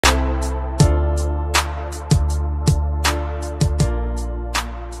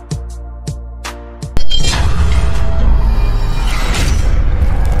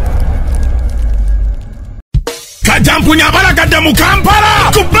kajampuni abalagadde mu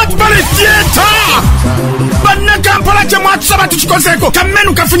Kampala ku Black Valley Theatre. Banna Kampala kyemwatusaba tukikozeko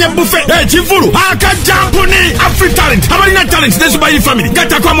kamenu kafunye buffet ekivulu akajampuni Afri-Talent abalina talent nezubayi family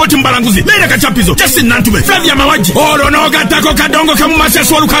gattako Amoti Mbalanguzi Leila Kachapizo Justin Nantume Flavia Mawaji olono gattako Kadongo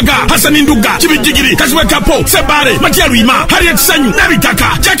Kamumasesi Olukaga Hasani Nduga Kibijigiri Kazwe Kapo Sebare Matia Luima Harriet Sanyu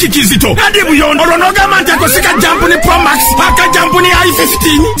Nabitaka Jackie Kizito Adi Buyondo olono gamantako sika jampuni Pro Max akajampuni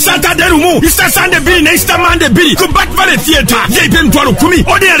I-15 Saturday Rumu Easter Sunday Billy ne Easter Monday Billy ku Black Valley Theatre JP Mtwalo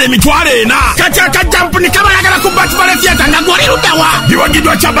 10 Ordinary mitwale na kati akajampuni kabalagala ku Black Valley Theatre ngagwali ludawa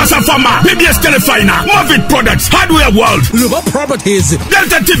biwagidwa Chabasa Farmer BBS Telefina Movit Products Hardware World Luba Properties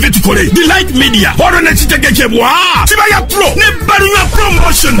Delta TV tukole Delight Media Orone chitegekebwa Tibaya Pro ne Barunya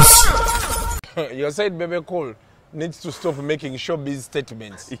Promotions. You said Bebe Cool needs to stop making showbiz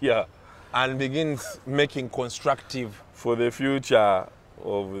statements. Yeah. And begins making constructive For the future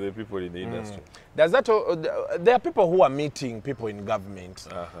of the people in the industry. Does that there are people who are meeting people in government.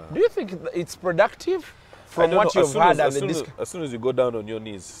 Do you think it's productive from what you've heard and as soon as you go down on your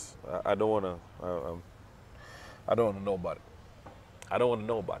knees, I don't want to know about it. I don't want to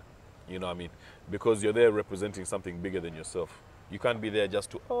know about it. You know what I mean? Because you're there representing something bigger than yourself. You can't be there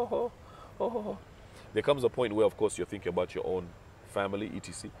just to There comes a point where, of course, you're thinking about your own family,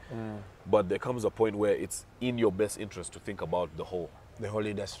 etc. But there comes a point where it's in your best interest to think about the whole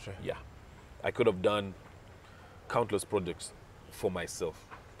industry. Yeah. I could have done countless projects for myself.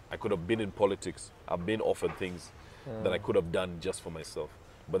 I could have been in politics. I've been offered things that I could have done just for myself.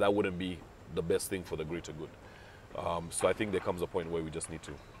 But that wouldn't be the best thing for the greater good. So I think there comes a point where we just need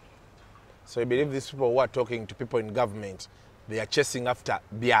to. So you believe these people who are talking to people in government, they are chasing after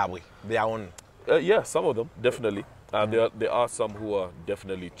their own? Yeah, some of them, definitely. There are some who are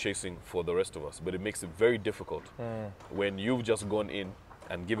definitely chasing for the rest of us. But it makes it very difficult when you've just gone in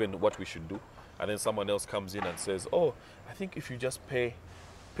and given what we should do, and then someone else comes in and says, oh, I think if you just pay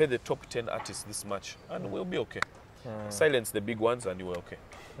the top 10 artists this much, and we'll be okay. Silence the big ones and you're okay.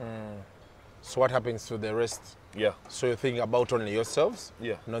 So what happens to the rest? Yeah. So you think about only yourselves?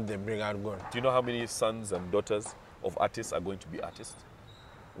 Yeah. Not the bring out gun. Do you know how many sons and daughters of artists are going to be artists?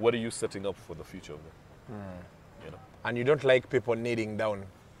 What are you setting up for the future of them? You know? And you don't like people kneeling down?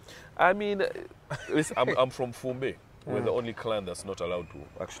 I mean, I'm from Fumbe. We're the only clan that's not allowed to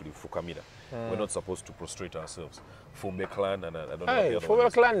actually fukamida. We're not supposed to prostrate ourselves. Fumbe clan and I don't know. Hey,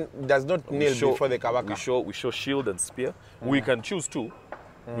 Fumbe clan does not kneel before the kabaka. We show shield and spear. We can choose to.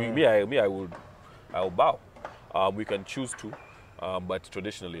 I will bow. We can choose to, but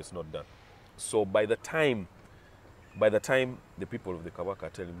traditionally it's not done. So by the time the people of the kabaka are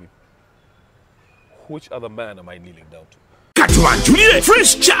telling me, which other man am I kneeling down to? Katuanjulire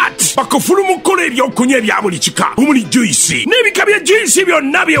fresh chat bakofulu mukole ebyokunywa ebya buli kika omuli juice n'ebika bya juice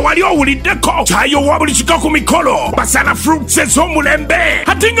byonna bye wali owuliddeko kyayo wa buli kika ku mikolo basala fruits ez'omulembe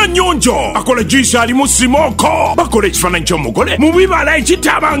ate nga nnyonjo bakola juice alimu simoko bakola ekifaananyi ky'omugole mu bibala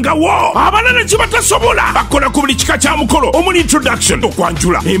ekitaabangawo abalala kye batasobola bakola ku buli kika kya mukolo omuli introduction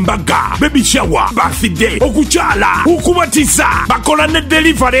okwanjula embaga baby shower birthday okukyala okubatiza bakola ne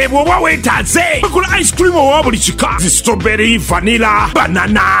delivery bw'oba weetaaze bakola ice cream owa buli kika strawberry vanilla,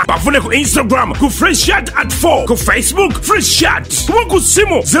 banana. Bafune ku Instagram ku Fresh Chat at 4. Ku Facebook Fresh Chat. Ku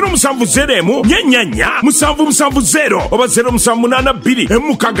simu 0707 nyanya 770 oba 0782 5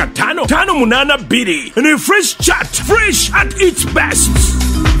 582. And Fresh Chat, fresh at its best.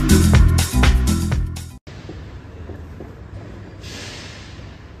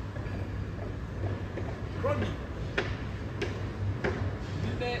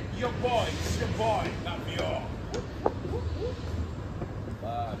 Your boy, Navio.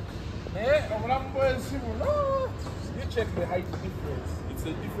 You check the height difference. It's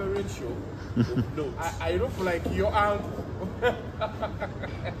a differential of notes. I look like your aunt.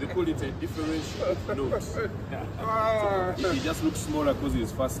 They call it a differential of notes. So he just looks smaller because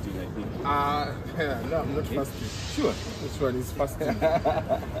he's fasting, I think. No, I'm not fasting. Sure. This one is fasting.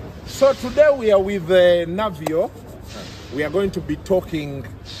 So today we are with Navio. We are going to be talking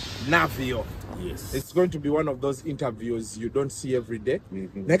Navio. Yes. It's going to be one of those interviews you don't see every day.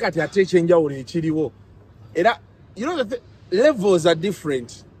 You know, the levels are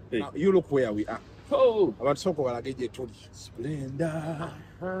different. Hey. Now, you look where we are. Oh, Splendor.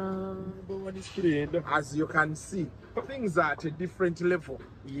 As you can see, things are at a different level.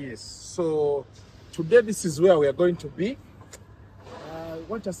 yes. So today this is where we are going to be. I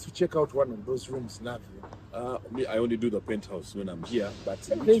want us to check out one of those rooms, Navio. Me, I only do the penthouse when I'm here, but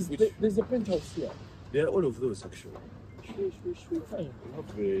There's a penthouse here. there are all of those actually. We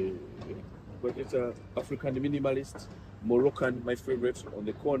have it's African minimalist, Moroccan, my favorite, on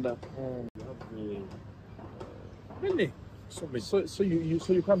the corner. We have Really? So many. So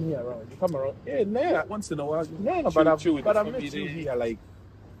you come here around. You come around. Yeah, no. Once in a while. No, chill with but the I've met you family. here like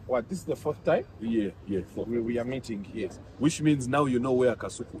what? This is the fourth time Yeah. we are meeting here. Yes. Which means now you know where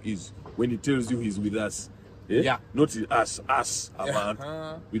Kasuku is when he tells you he's with us. Yeah. Not us,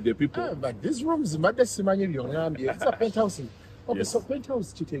 man. With the people. Ah, but this room is it's a penthouse. Okay, Yes. so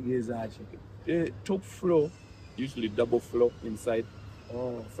penthouse chitegeeza ki? Top floor, usually double floor inside.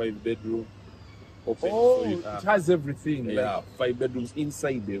 5 bedroom. Open. Oh, So you, it has everything. yeah, 5 bedrooms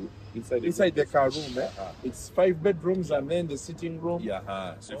inside the Inside the car room, it's 5 bedrooms and then the sitting room.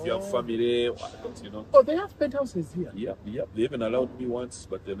 Yeah. So if you have family, you know. Oh, they have penthouses here. Yeah. They even allowed me once,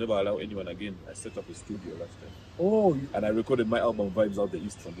 but they never allow anyone again. I set up a studio last time. Oh, And I recorded my album Vibes Out the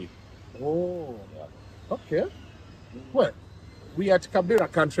East from here. oh, okay. Well, we are at Kabira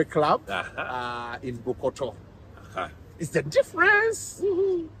Country Club in Bokoto. It's the difference.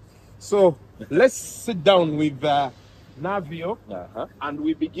 So let's sit down with Navio and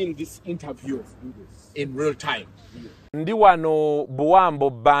we begin this interview in real time. Ndi wano Buwambo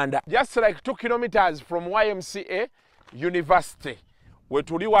Banda, just like 2 kilometers from YMCA University. We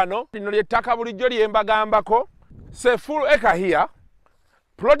tuli wano, lino ly'ettaka bulijjo lyembagambako. Say full acre here.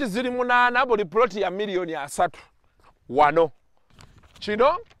 Ploti ziri 8, buli ploti ya $3 wano.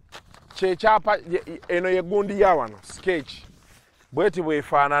 Kino kyekyapa eno yegundi ya wano sketch bweti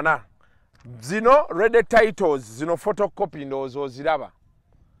bwefaanana. Zino red titles, zino photocopy ndowooza oziraba.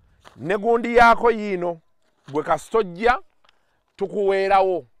 Ne gundi yaako yino gwe kastojja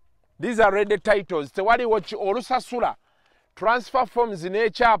tukuweerawo. These are red titles. Tewaliwo olusasula transfer forms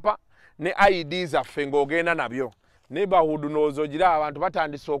n'ekyapa ne ID zaffe ng'ogenda nabyo. Neighborhood ndowooza ogiraba abantu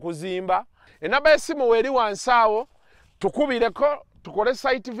batandise okuzimba. Enamba y'essimu weeri wansi awo tukubireko tukole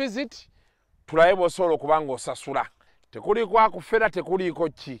site visit tulabe bw'osobola okuba ng'osasula. Tekuliko akufera, tekuliko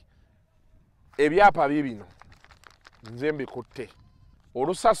ki. Ebyapa bibino nze mbikutte.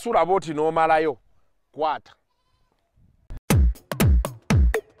 Olusasula bw'oti n'omalayo kwata.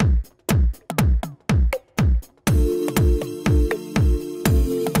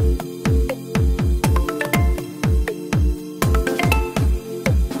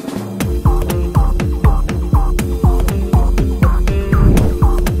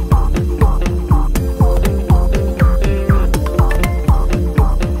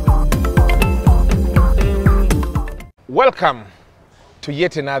 Welcome to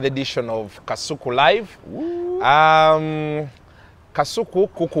yet another edition of Kasuku Live. Kasuku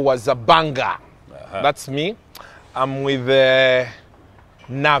Kuku was a banger. That's me. I'm with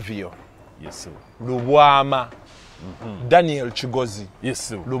Navio. Yes, sir. Lubwama. Daniel Chigozi. Yes,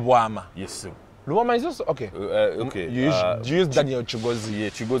 sir. Lubwama. Yes, sir. Lubwama is also okay. Okay. You use Daniel Chigozi. Yeah,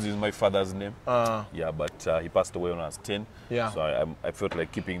 Chigozi is my father's name. Yeah, but he passed away when I was 10. Yeah. So I felt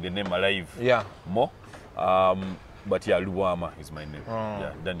like keeping the name alive. Yeah. More. But yeah, Luwama is my name.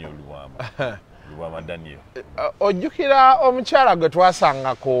 Yeah, Daniel Luwama. Luwama Daniel. Ojjukira omukyala gwe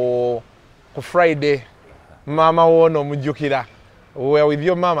twasanga ku Friday. Mama wono omujjukira. We were with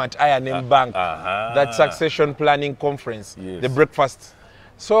your mom at I&M Bank. That succession planning conference. Yes. The breakfast.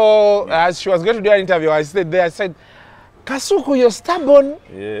 So as she was going to do an interview, I stayed there. I said, Kasuku, you're stubborn.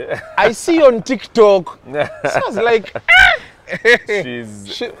 Yeah. I see you on TikTok. So I was like,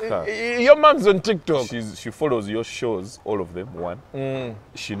 your mom's on TikTok. She follows your shows, all of them. One.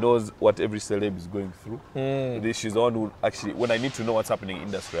 She knows what every celeb is going through. She's the one who actually, when I need to know what's happening in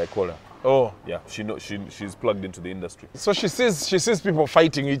industry, I call her. Oh. Yeah, she's plugged into the industry. So she sees people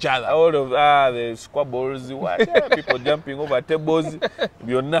fighting each other. All of the squabbles, people jumping over tables.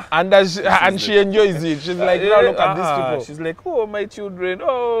 And she enjoys it. She's like, now look at these people. She's like, oh, my children,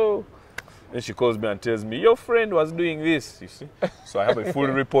 oh. Then she calls me and tells me, your friend was doing this, you see. So I have a full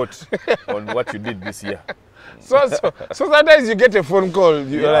report on what you did this year. So sometimes you get a phone call,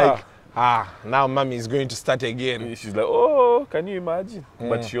 you're like, now mommy is going to start again. She's like, oh, can you imagine?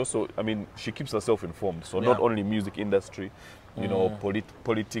 But she also, I mean, she keeps herself informed. So not only music industry, you know,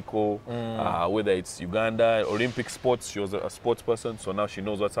 political, whether it's Uganda, Olympic sports, she was a sports person. So now she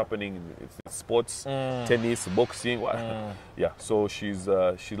knows what's happening in sports, tennis, boxing. Yeah, so she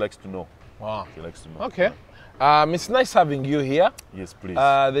likes to know. Wow. She likes to know. Okay. It's nice having you here. Yes, please.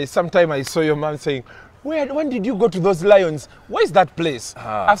 There's some time I saw your mom saying, when did you go to those lions? Where's that place?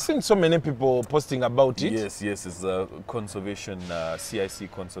 I've seen so many people posting about it. Yes, it's a conservation,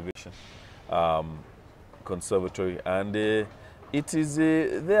 CIC conservation conservatory. And it is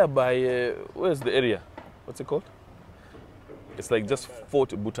there by, where's the area? What's it called? It's like just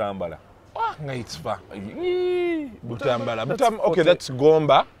Fort Butambala. It's far. Butambala. Okay, that's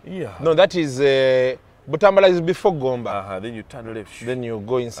Gomba. Yeah. No, that is Butambala is before Gomba. Then you turn left. Then you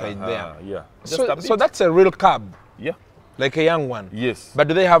go inside there. Yeah. So that's a real cab. Yeah. Like a young one? Yes. But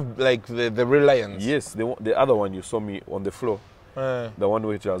do they have like the real lions? Yes, the other one you saw me on the floor, the one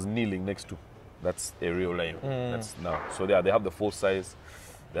which I was kneeling next to, that's a real lion. That's now. So they have the full size,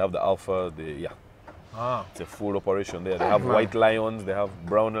 they have the alpha, it's a full operation there. They have white lions, they have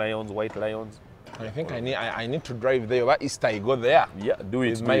brown lions, white lions. I think I need to drive there. What Easter I go there? Yeah, do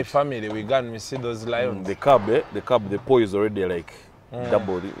it. With my family, we go and we see those lions. The cub, the paw is already like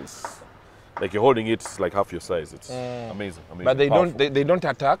double. It's like you're holding it like half your size. It's amazing. But they don't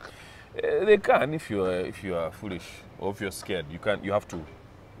attack. They can if you are foolish or if you're scared. You have to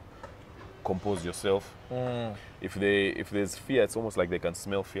compose yourself. If there's fear, it's almost like they can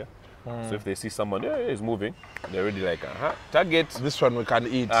smell fear. So if they see someone is moving, they're already like, target. This one we can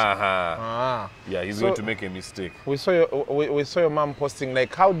eat. Yeah, he's going to make a mistake. We saw your mom posting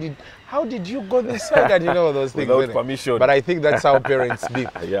like, how did you go this side, and you know those things. Without permission. But I think that's how parents be.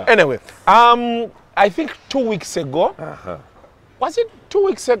 Yeah. Anyway, I think 2 weeks ago, was it 2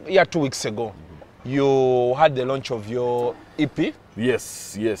 weeks ago? Yeah, 2 weeks ago, you had the launch of your EP.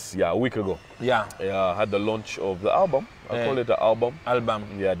 Yes, yeah, a week ago. Yeah. I had the launch of the album. I call it an album. Album.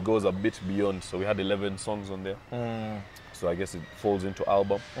 Yeah, it goes a bit beyond. So we had 11 songs on there. So I guess it falls into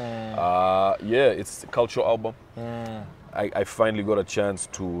album. Yeah, it's a cultural album. I finally got a chance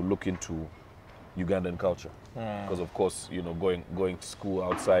to look into Ugandan culture. Because of course, you know, going to school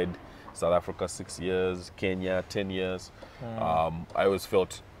outside South Africa 6 years, Kenya 10 years, I always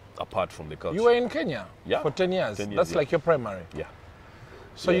felt apart from the culture. You were in Kenya? Yeah. For 10 years? 10 years, That's yeah. like your primary? Yeah.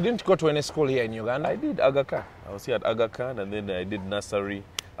 So you didn't go to any school here in Uganda? I did Aga Khan. I was here at Aga Khan, and then I did nursery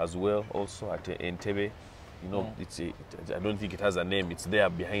as well, also at Entebbe. You know, I don't think it has a name. It's there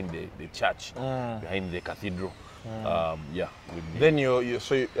behind the church, behind the cathedral. Yeah. Then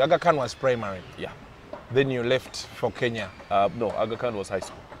so Aga Khan was primary? Yeah. Then you left for Kenya? No, Aga Khan was high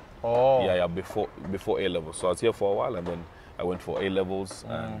school. Oh. Yeah, before A levels. So I was here for a while, and then I went for A levels,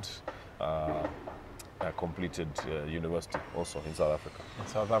 and I completed university also in South Africa. In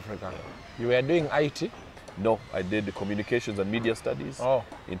South Africa. You were doing IT? No, I did the communications and media studies,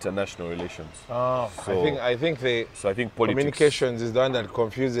 international relations. Oh, so I think politics, communications is the one that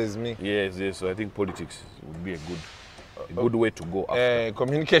confuses me. Yes. So I think politics would be a good way to go after.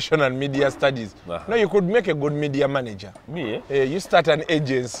 Communication and media studies. No, you could make a good media manager. Me, eh? You start an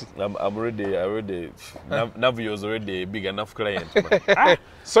agency. I'm already Navio is already a big enough client.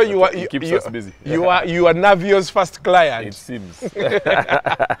 So keeps us busy. You are Navio's first client. It seems.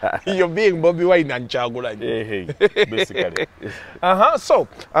 You're being Bobby Wine and Chagula. Hey, basically.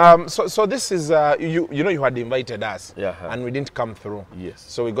 So this is you know you had invited us, and we didn't come through. Yes.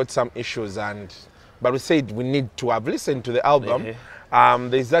 So we got some issues, but we said we need to have listened to the album.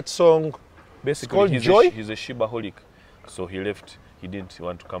 There's that song. Basically, called Joy. He's a Shiba-holic, so he left. He didn't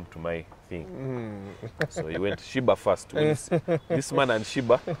want to come to my thing, so he went Shiba first. This man and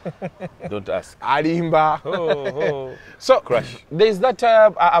Shiba, don't ask. Alimba. So crash. There's that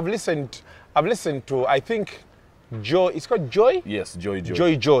I've listened to. I think Joy. It's called Joy. Yes, Joy.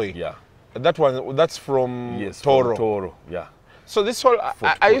 Joy. Yeah. That one. That's from Toro. Toro. From Toro. Yeah. So this whole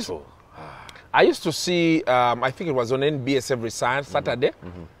I used to see. I think it was on NBS every Saturday.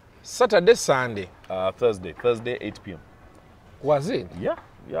 Saturday, Sunday. Thursday, 8 p.m. Was it? Yeah.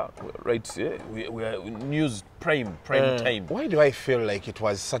 Right. We are news prime time. Why do I feel like it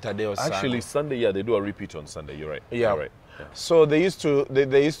was Saturday or Sunday? Actually, Sunday. Yeah, they do a repeat on Sunday. You're right. Yeah. You're right. Yeah. So they used to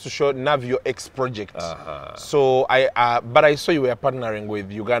show Navio X project. So but I saw you were partnering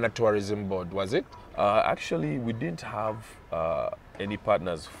with Uganda Tourism Board. Was it? Actually, we didn't have any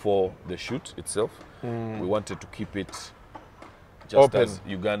partners for the shoot itself. We wanted to keep it just open, as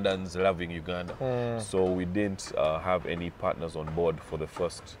Ugandans loving Uganda. So we didn't have any partners on board for the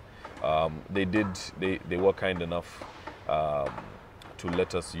first. They were kind enough to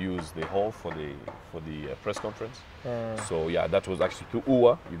let us use the hall for the press conference. So yeah, that was actually through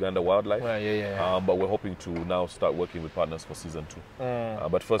UWA, Uganda Wildlife. But we're hoping to now start working with partners for season 2.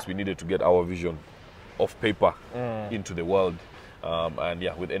 But first we needed to get our vision of paper into the world. And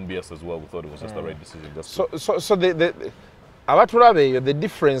yeah, with NBS as well, we thought it was just the right decision. So the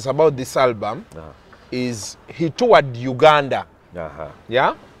difference about this album is he toured Uganda.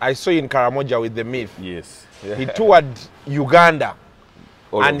 Yeah, I saw you in Karamoja with the Myth. Yes. He toured Uganda,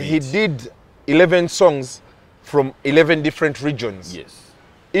 and he did 11 songs from 11 different regions. Yes.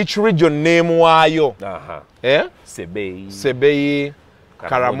 Each region name wayo. Yeah. Sebei,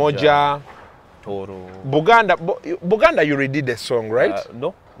 Karamoja, Toro. Buganda, you redid the song, right?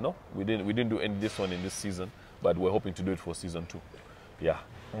 No, we didn't do this one in this season, but we're hoping to do it for season 2. Yeah,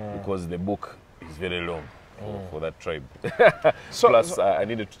 because the book is very long for that tribe. Plus, I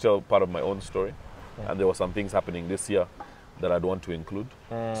needed to tell part of my own story. and there were some things happening this year that I'd want to include.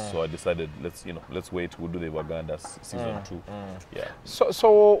 So I decided let's wait. We'll do the Waganda season 2. Yeah.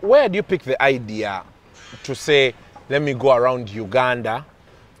 So where do you pick the idea to say, let me go around Uganda?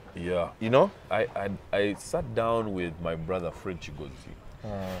 Yeah. You know? I sat down with my brother Fred Chigozi.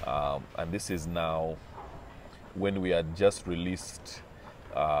 And this is now when we had just released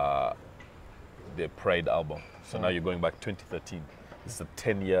the Pride album. So now you're going back 2013. It's a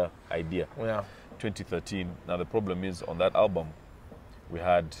 10-year idea. Yeah. 2013. Now the problem is on that album, we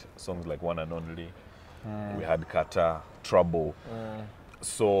had songs like One and Only, we had Kata, Trouble.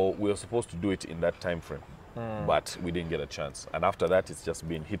 So we were supposed to do it in that time frame, but we didn't get a chance. And after that, it's just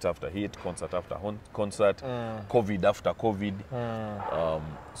been hit after hit, concert after concert, COVID after COVID.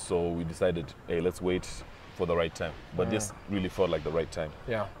 So we decided, hey, let's wait for the right time. But this really felt like the right time,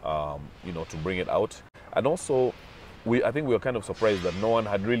 Yeah. to bring it out. And also, I think we were kind of surprised that no one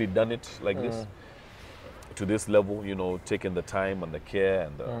had really done it like this, to this level, taking the time and the care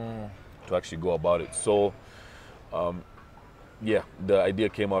and to actually go about it. So, yeah, the idea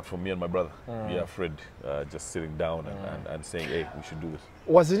came out from me and my brother, Fred, just sitting down and saying, hey, we should do this.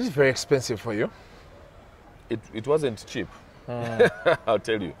 Was it very expensive for you? It wasn't cheap. I'll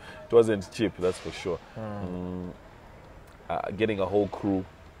tell you, it wasn't cheap, that's for sure. Getting a whole crew,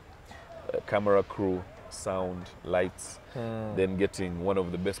 camera crew, sound, lights, then getting one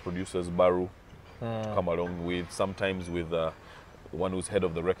of the best producers, Baru, to come along with, sometimes with the one who's head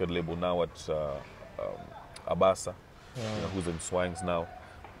of the record label now at Abasa, who's in Swangs now.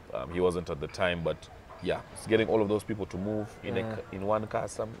 He wasn't at the time, but yeah, it's getting all of those people to move in one car,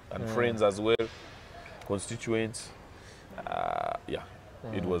 and friends as well, constituents.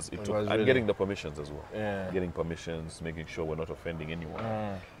 It was and really getting the permissions as well. Yeah. Getting permissions, making sure we're not offending anyone.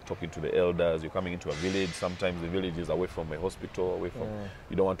 Talking to the elders. You're coming into a village. Sometimes the village is away from a hospital, away from.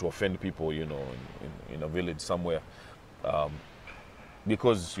 You don't want to offend people, in a village somewhere,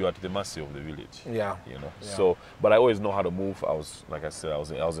 because you're at the mercy of the village. Yeah. Yeah. So, but I always know how to move. I was, like I said, I was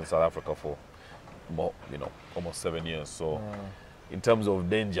in South Africa for more, almost 7 years. So, in terms of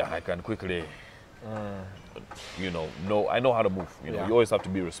danger, I can quickly. I know how to move. You always have to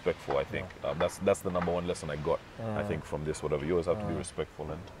be respectful. I think that's the number one lesson I got. I think from this, whatever, you always have to be respectful,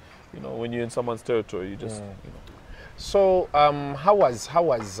 and when you're in someone's territory, you just So how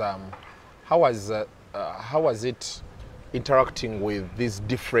was it interacting with these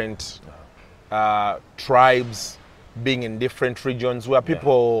different tribes, being in different regions? Were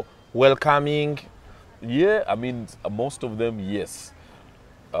people welcoming? Yeah, I mean, most of them, yes.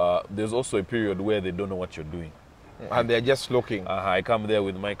 There's also a period where they don't know what you're doing. And they're just looking. I come there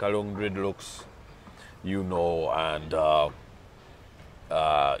with my long dreadlocks, and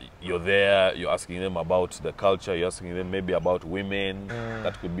you're there, you're asking them about the culture, you're asking them maybe about women.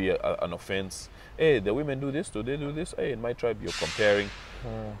 That could be an offense. Hey, the women do this, do they do this? Hey, in my tribe, you're comparing.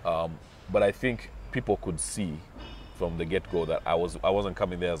 But I think people could see from the get-go that I wasn't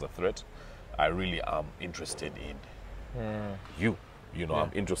coming there as a threat. I really am interested in you.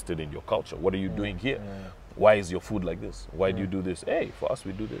 I'm interested in your culture. What are you doing here? Why is your food like this? Why do you do this? Hey, for us,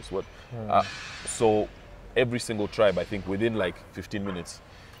 we do this. What? So every single tribe, I think, within like 15 minutes,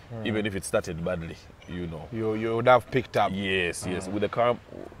 even if it started badly, You would have picked up. Yes. With the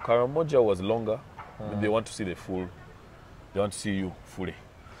Karamoja was longer. They want to see they want to see you fully.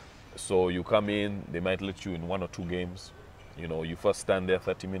 So you come in, they might let you in 1 or 2 games. You first stand there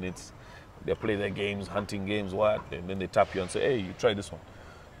 30 minutes. They play their games, hunting games, and then they tap you and say, hey, you try this one.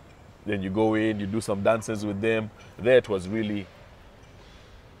 Then you go in, you do some dances with them. There it was really,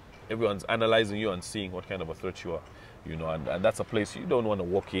 everyone's analyzing you and seeing what kind of a threat you are. And that's a place you don't want to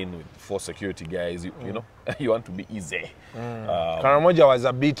walk in with 4 security guys, you want to be easy. Karamoja was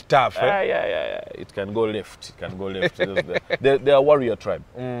a bit tough. Yeah. It can go left. They're a warrior tribe.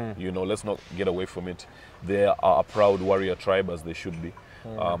 Let's not get away from it. They are a proud warrior tribe, as they should be.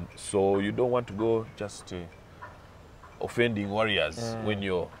 So you don't want to go just offending warriors when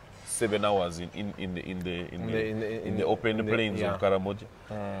you're 7 hours in the open plains of Karamoja.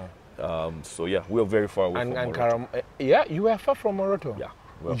 So yeah, we are very far away from Moroto. You were far from Moroto. Yeah,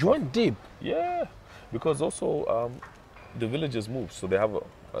 you went deep. Yeah, because also the villages move, so they have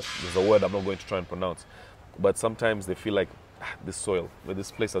there's a word I'm not going to try and pronounce, but sometimes they feel like this soil where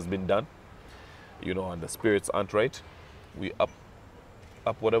this place has been done, and the spirits aren't right. We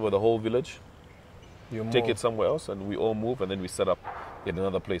up whatever the whole village, take it somewhere else, and we all move, and then we set up in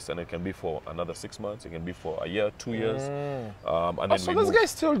another place, and it can be for another 6 months, it can be for a year, 2 years, and then so those guys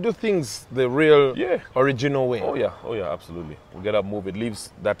still do things the real, original way. Oh yeah, absolutely. We get up, move. It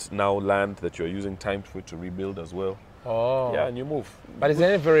leaves that now land that you're using time for it to rebuild as well. Oh, yeah, and you move. But isn't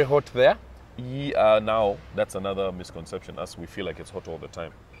it very hot there? Now, that's another misconception. Us, we feel like it's hot all the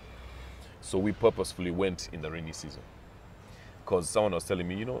time. So we purposefully went in the rainy season. Because someone was telling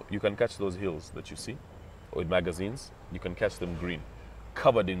me, you know, you can catch those hills that you see, or in magazines, you can catch them green,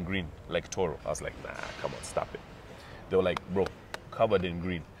 covered in green, like Toro. I was like, nah, come on, stop it. They were like, bro, covered in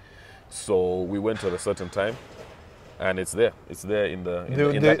green. So we went at a certain time, and it's there. It's there in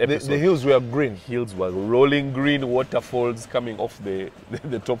that episode. The hills were green. Hills were rolling green, waterfalls coming off the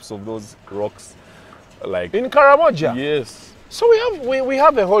tops of those rocks. Like In Karamoja? Yes. So we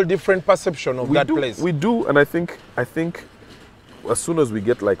have a whole different perception of that place. We do, and I think as soon as we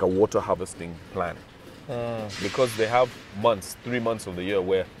get like a water harvesting plan, because they have 3 months of the year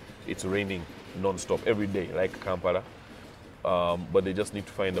where it's raining non-stop every day, like Kampala. But they just need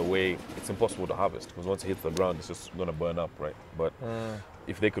to find a way. It's impossible to harvest because once it hits the ground, it's just going to burn up, right? But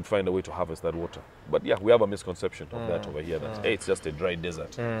if they could find a way to harvest that water. But yeah, we have a misconception of that over here, that hey, it's just a dry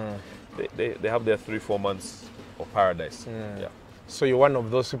desert. They have their 3-4 months of paradise. Yeah. So you're one of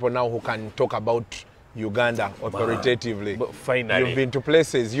those people now who can talk about Uganda authoritatively. But finally. You've been to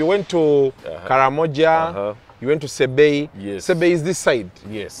places. You went to Karamoja. You went to Sebei. Yes. Sebei is this side.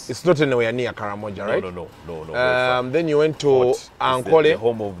 Yes. It's not anywhere near Karamoja, right? No. Then you went to Ankole. The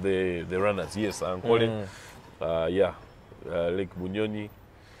home of the runners. Yes, Ankole. Lake Bunyoni.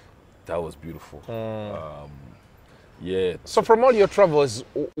 That was beautiful. Yeah. So from all your travels,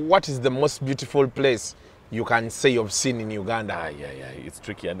 what is the most beautiful place you can say you've seen in Uganda? Yeah. It's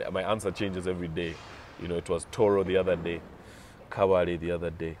tricky, and my answer changes every day. You know, it was Toro the other day, Kabale the other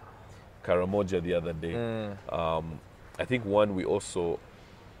day, Karamoja the other day. I think one we also,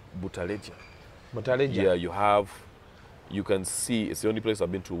 Butaleja. Butaleja? Yeah, you can see, it's the only place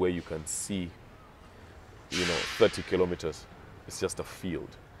I've been to where you can see, 30 kilometers. It's just a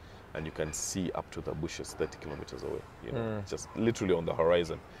field. And you can see up to the bushes 30 kilometers away. Just literally on the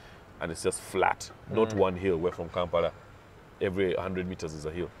horizon. And it's just flat, not one hill. We're from Kampala. Every 100 meters is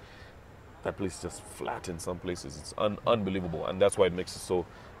a hill. That place is just flat in some places. It's unbelievable. And that's why it makes it so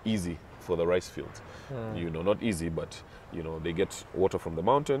easy for the rice fields. Not easy, but, they get water from the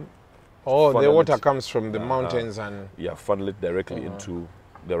mountain. Oh, the water comes from the mountains and... Yeah, funnel it directly into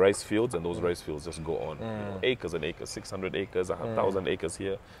the rice fields, and those rice fields just go on. Acres and acres, 600 acres, 1,000 acres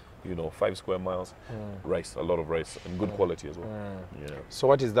here. 5 square miles, rice, a lot of rice, and good quality as well. Yeah. So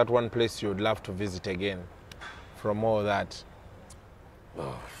what is that one place you would love to visit again from all that?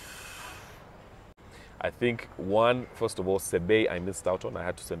 I think first of all, Sebei I missed out on. I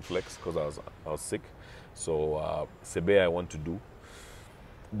had to send Flex because I was sick. So Sebei I want to do.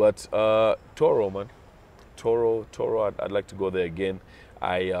 But Toro, man. Toro, I'd like to go there again.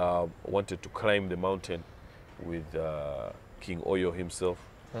 I wanted to climb the mountain with King Oyo himself.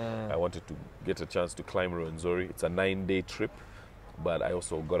 I wanted to get a chance to climb Rwenzori. It's a 9-day trip, but I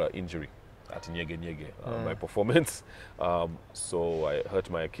also got an injury at Nyege, my performance. So I hurt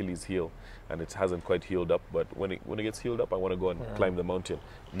my Achilles heel, and it hasn't quite healed up. But when it gets healed up, I want to go and climb the mountain.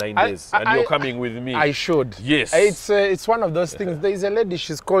 9 days, and you're coming with me. I should. Yes. It's one of those things. There is a lady,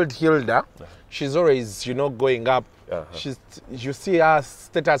 she's called Hilda. She's always, going up. You see her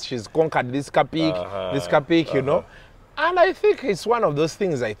status, she's conquered this peak, And I think it's one of those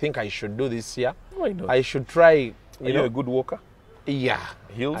things I think I should do this year. Why not? I should try. Are you a good walker? Yeah.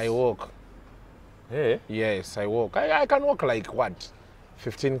 Hills? I walk. Hey. Yes, I walk. I can walk like what?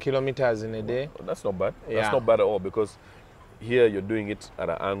 15 kilometers in a day. Oh, that's not bad. Yeah. That's not bad at all, because here you're doing it at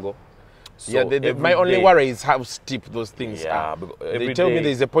an angle. So yeah, my only worry is how steep those things are. They tell me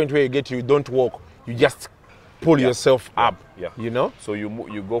there's a point where you don't walk, you just pull yourself up. Yeah. So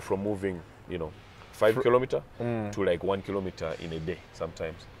you go from moving, 5 kilometers to like 1 kilometer in a day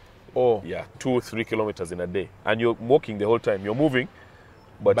sometimes. Oh. Yeah, 2-3 kilometers in a day. And you're walking the whole time. You're moving,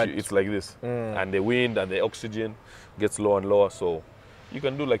 but it's like this. And the wind and the oxygen gets lower and lower. So you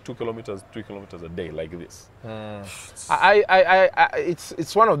can do like 2 kilometers, 3 kilometers a day like this.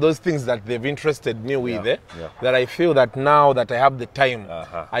 It's one of those things that they've interested me with, that I feel that now that I have the time,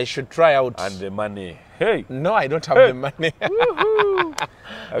 I should try out. And the money. Hey. No, I don't have the money.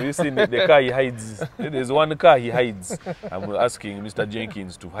 Have you seen the car he hides? There's one car he hides. I'm asking Mr.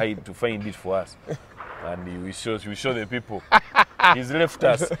 Jenkins to find it for us. And we show the people. He's left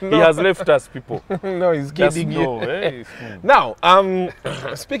us. No. He has left us, people. No, he's kidding you. Hey. Now,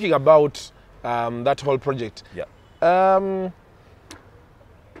 speaking about that whole project,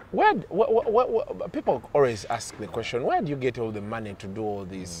 people always ask the question, where do you get all the money to do all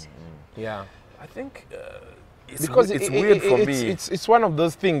this? Yeah. I think it's weird for me. It's one of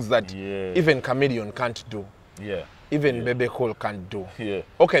those things that even Chameleon can't do. Yeah. Even Bebe Cool can't do. Yeah.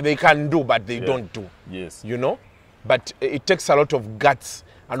 Okay, they can do, but they don't do. Yes. But it takes a lot of guts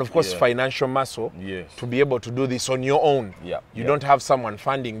and of course financial muscle to be able to do this on your own. You don't have someone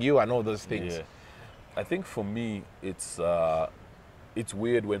funding you and all those things. I think for me, it's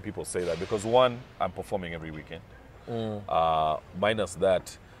weird when people say that because one, I'm performing every weekend. Minus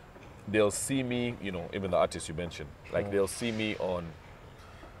that, they'll see me, you know, even the artists you mentioned, like they'll see me on,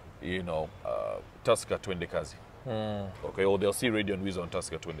 you know, Tusker Twendekazi. Okay, or they'll see Radio and Weasel on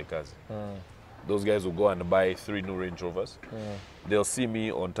Tusker Twendekazi. Those guys will go and buy 3 new Range Rovers. They'll see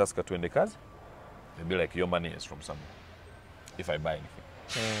me on Tusker Twendekazi. They'll be like, your money is from somewhere, if I buy anything.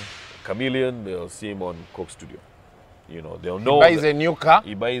 Chameleon, they'll see him on Coke Studio. You know, they'll know. He buys a new car.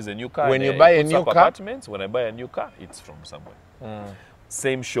 He buys a new car. When you buy a new car. Apartments, when I buy a new car, it's from somewhere.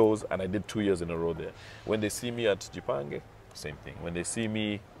 Same shows, and I did 2 years in a row there. When they see me at Jipange, same thing. When they see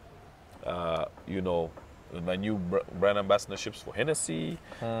me, you know, my new brand ambassadorships for Hennessy,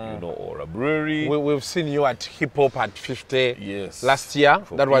 you know, or a brewery. We've seen you at Hip Hop at 50 last year.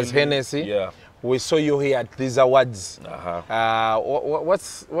 For that was Billy. Hennessy. We saw you here at these awards.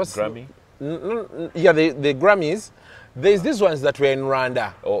 What's Grammy? The Grammys. There's these ones that were in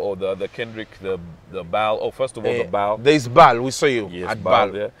Rwanda. Oh, the Kendrick, the Bal. Oh, first of all, the Bal. There's Bal. We saw you at Bal.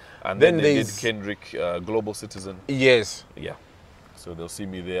 There. And then they did Kendrick, Global Citizen. Yes. Yeah. So they'll see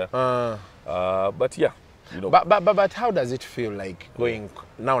me there. But yeah. You know. But how does it feel like going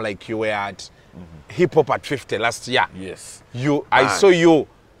now, like you were at Hip Hop at 50 last year? Yes. I saw you,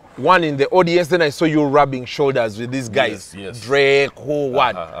 one in the audience, then I saw you rubbing shoulders with these guys. Yes. Drake, who,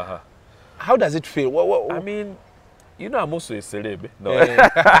 what? How does it feel? I mean, you know, I'm also a celeb. No.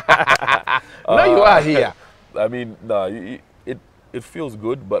 Now you are here. I mean, no, it feels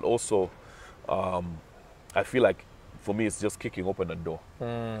good, but also I feel like for me it's just kicking open a door.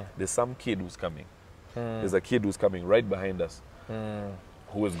 There's some kid who's coming. There's a kid who's coming right behind us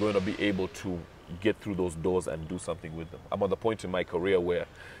who is going to be able to get through those doors and do something with them. I'm at the point in my career where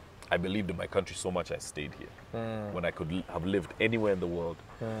I believed in my country so much I stayed here. When I could have lived anywhere in the world,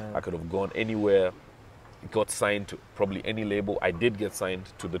 I could have gone anywhere, got signed to probably any label. I did get signed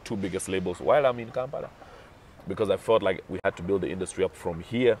to the 2 biggest labels while I'm in Kampala because I felt like we had to build the industry up from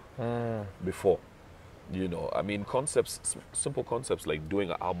here before. You know, I mean, concepts, simple concepts like doing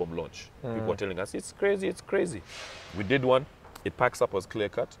an album launch. People are telling us, it's crazy, it's crazy. We did one, it packs up as clear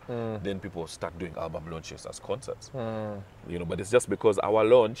cut. Then people start doing album launches as concerts. You know, but it's just because our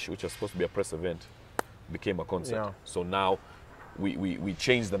launch, which was supposed to be a press event, became a concert. So now we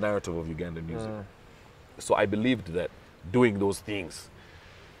changed the narrative of Ugandan music. So I believed that doing those things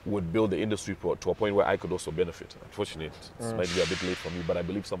would build the industry to a point where I could also benefit. Unfortunately, it might be a bit late for me, but I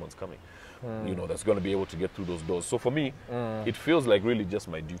believe someone's coming. You know, that's going to be able to get through those doors. So for me, it feels like really just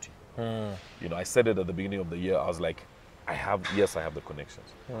my duty. You know, I said it at the beginning of the year. I was like, yes, I have the connections.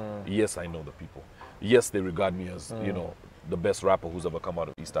 Yes, I know the people. Yes, they regard me as, you know, the best rapper who's ever come out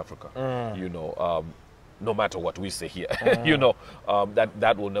of East Africa. You know, no matter what we say here, you know,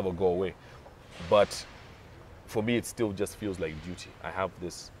 that will never go away. But for me, it still just feels like duty. I have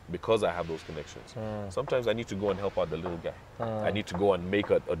this, because I have those connections. Sometimes I need to go and help out the little guy. I need to go and make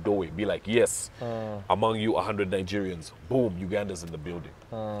a doorway. Be like, yes, among you 100 Nigerians, boom, Uganda's in the building.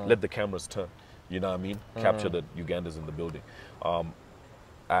 Let the cameras turn. You know what I mean? Capture the Ugandans in the building.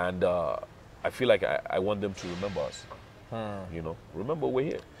 And I feel like I want them to remember us. You know, remember we're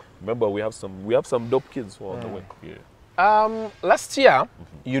here. Remember we have some dope kids who are on the way. Yeah. Last year,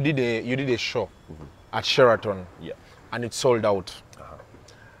 you did a show at Sheraton, and it sold out.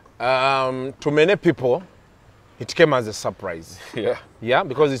 To many people, it came as a surprise. Yeah,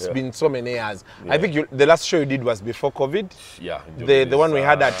 because it's been so many years. I think the last show you did was before COVID. Yeah, the one we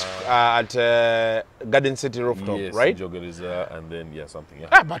had at Garden City Rooftop, yes, right? Jogeriza, and then something.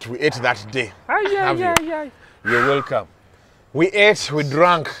 But we ate that day. You're welcome. We ate, we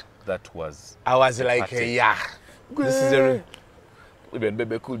drank. That was. I was like, yeah, this is a. Even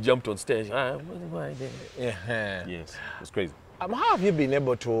Bebe Cool jumped on stage. Yes, it was crazy. How have you been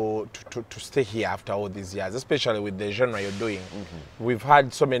able to stay here after all these years, especially with the genre you're doing? We've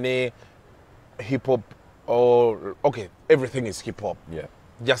had so many hip hop, everything is hip hop. Yeah.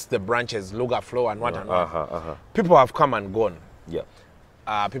 Just the branches, Luga Flow and what and what. People have come and gone. Yeah.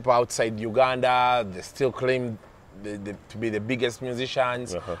 People outside Uganda, they still claim to be the biggest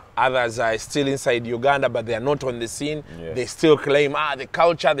musicians. Others are still inside Uganda, but they are not on the scene. They still claim, the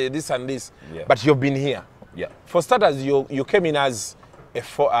culture, this and this. But you've been here. For starters, you came in as a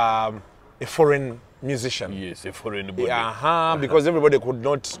foreign musician. Yes, a foreign body. Because everybody could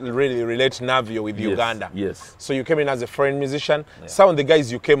not really relate Navio with Uganda. Yes. So you came in as a foreign musician. Some of the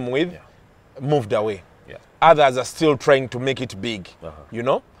guys you came with moved away. Others are still trying to make it big. You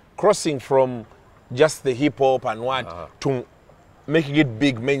know, crossing from just the hip hop and what to making it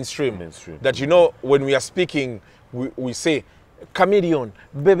big, mainstream. Mainstream. That, you know, when we are speaking, we say, Chameleon,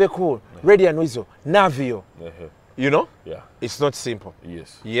 Bebe Cool, Ready and Weasel, Navio. You know? Yeah. It's not simple.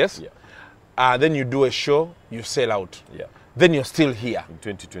 Yes. Yes? Yeah. Then you do a show, you sell out. Yeah. Then you're still here. In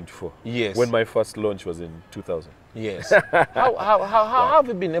 2024. Yes. When my first launch was in 2000. Yes. How have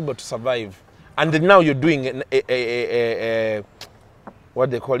you been able to survive? And then now you're doing what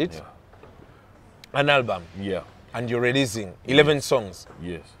they call it? Yeah. An album. Yeah. And you're releasing 11 songs.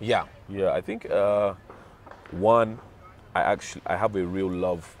 Yes. Yeah. Yeah, I think one, I have a real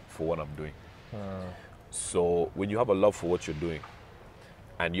love for what I'm doing. So when you have a love for what you're doing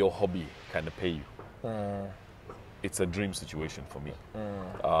and your hobby kind of pay you, it's a dream situation for me.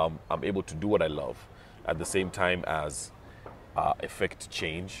 I'm able to do what I love at the same time as affect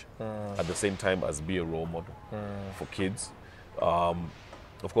change, at the same time as be a role model for kids.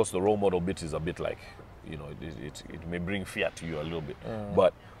 Of course, the role model bit is a bit like, you know, it may bring fear to you a little bit,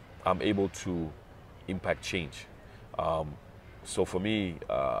 but I'm able to impact change. So for me,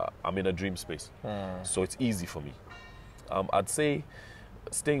 I'm in a dream space, so it's easy for me. I'd say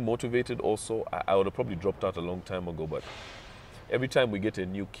staying motivated also, I would have probably dropped out a long time ago, but every time we get a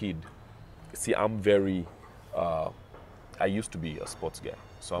new kid, see, I'm very, I used to be a sports guy,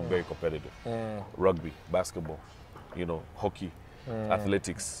 so I'm very competitive. Rugby, basketball, you know, hockey,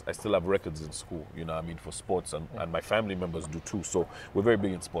 athletics. I still have records in school, you know what I mean, for sports, and my family members do too. So we're very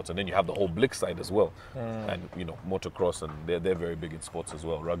big in sports. And then you have the whole Blick side as well. And, you know, motocross, and they're very big in sports as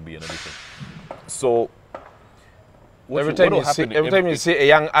well, rugby and everything. So every time you see a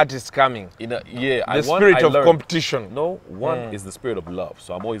young artist coming, the spirit of competition. No, one is the spirit of love.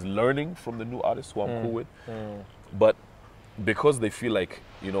 So I'm always learning from the new artists who I'm cool with. But because they feel like,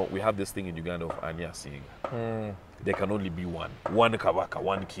 you know, we have this thing in Uganda of Anya seeing, there can only be one Kawaka,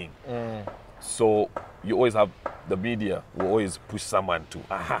 one king. So you always have, the media will always push someone to,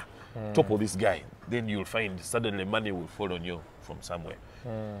 topple this guy. Then you'll find suddenly money will fall on you from somewhere.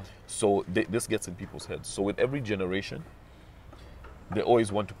 So this gets in people's heads. So with every generation, they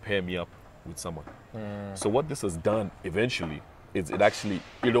always want to pair me up with someone. So what this has done eventually is it actually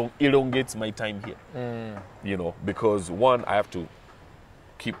elongates my time here. You know, because one, I have to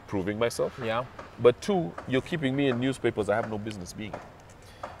keep proving myself. Yeah. But two, you're keeping me in newspapers I have no business being in.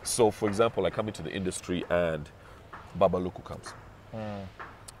 So for example, I come into the industry and Baba Luku comes.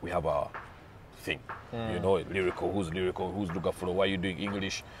 We have our thing. You know, lyrical, who's Lukafuro, why are you doing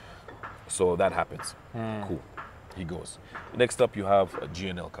English? So that happens. Cool. He goes. Next up, you have a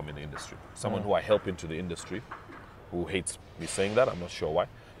GNL come in the industry. Someone who I help into the industry, who hates me saying that, I'm not sure why.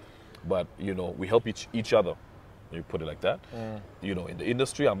 But, you know, we help each other. You put it like that. You know, in the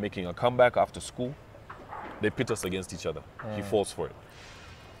industry, I'm making a comeback after school. They pit us against each other. He falls for it.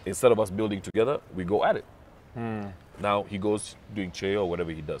 Instead of us building together, we go at it. Now he goes doing Che or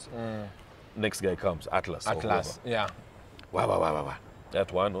whatever he does. Next guy comes, Atlas. Yeah. Wow.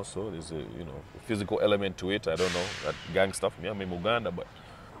 That one also, there's a, you know, physical element to it. I don't know, that gang stuff. Me, I'm in Uganda, but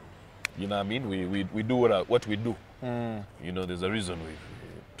you know what I mean? We do what we do. You know, there's a reason we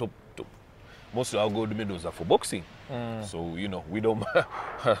top. Most of our gold medals are for boxing. So, you know, we don't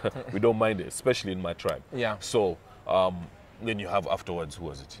mind it, especially in my tribe. Yeah. So then you have afterwards, who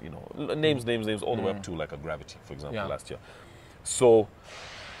was it? You know, names, all the way up to like a Gravity, for example, last year. So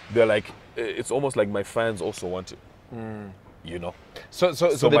they're like, it's almost like my fans also want it. You know, so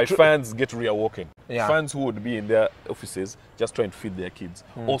my fans get reawoken. Yeah. Fans who would be in their offices just trying to feed their kids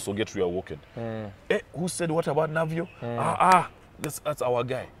also get reawoken. Who said what about Navio? That's our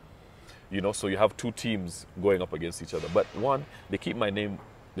guy. You know, so you have two teams going up against each other. But one, they're keeping my name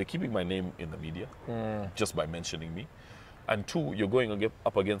in the media just by mentioning me. And two, you're going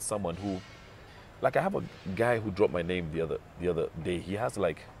up against someone who, like, I have a guy who dropped my name the other day. He has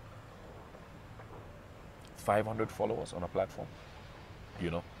like 500 followers on a platform, you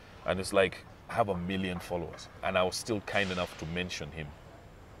know, and it's like I have 1 million followers, and I was still kind enough to mention him,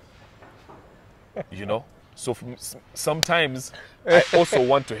 you know. So sometimes I also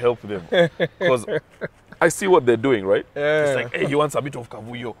want to help them because I see what they're doing, right? It's like, hey, he wants a bit of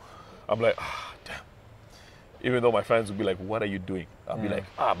Kavuyo. I'm like, damn. Even though my fans will be like, what are you doing? I'll be like,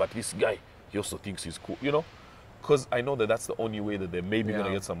 but this guy, he also thinks he's cool, you know, because I know that that's the only way that they're maybe going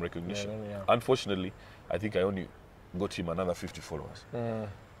to get some recognition. Unfortunately, I think I only got him another 50 followers,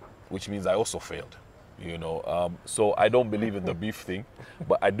 which means I also failed, you know. So I don't believe in the beef thing,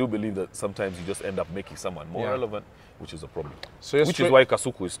 but I do believe that sometimes you just end up making someone more relevant, which is a problem. So which is why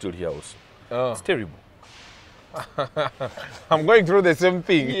Kasuku is still here also. It's terrible. I'm going through the same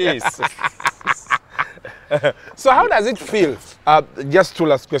thing. Yes. So how does it feel? Just two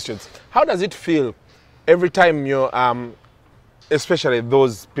last questions. How does it feel every time you're especially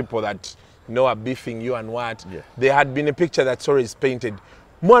those people that are beefing you and what, there had been a picture that's always painted.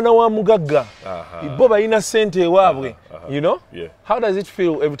 Mwana wa mugaga, boba ina sente wabwe, you know? Yeah. How does it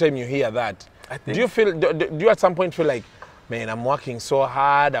feel every time you hear that? Do you at some point feel like, man, I'm working so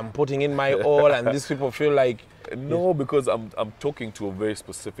hard, I'm putting in my all, and these people feel like... No, because I'm talking to a very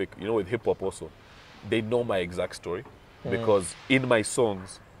specific, with hip hop also, they know my exact story. Because in my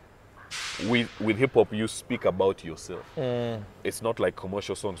songs, with hip hop, you speak about yourself. It's not like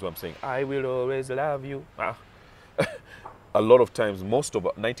commercial songs where I'm saying, I will always love you. A lot of times,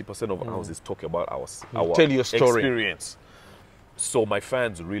 90% of ours is talking about our tell your story. Experience. So my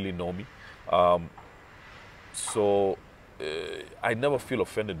fans really know me. I never feel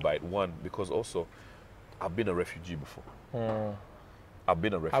offended by it. One, because also I've been a refugee before. I've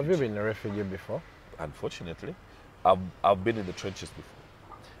been a refugee. Have you been a refugee before? Unfortunately, I've been in the trenches before.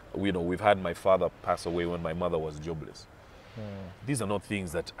 We've had my father pass away when my mother was jobless. These are not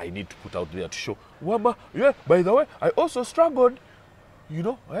things that I need to put out there to show. Wamba, yeah, by the way, I also struggled.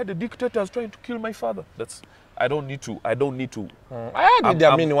 I had the dictators trying to kill my father. I don't need to. I did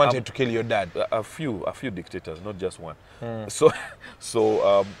Amin wanted to kill your dad. A few dictators, not just one.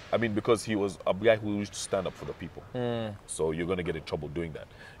 Because he was a guy who used to stand up for the people. So you're going to get in trouble doing that,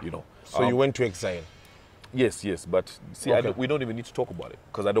 So you went to exile. Yes, but see, okay. We don't even need to talk about it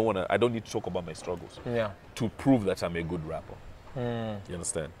because I don't need to talk about my struggles. Yeah. To prove that I'm a good rapper. You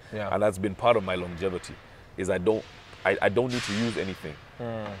understand? Yeah. And that's been part of my longevity. Is I don't need to use anything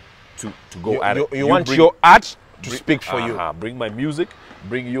to go at it. You want your art to speak for you. Bring my music,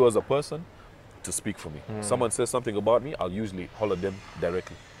 bring you as a person to speak for me. Someone says something about me, I'll usually holler them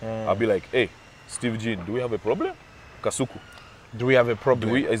directly. I'll be like, hey, Steve Jean, do we have a problem? Kasuku. Do we have a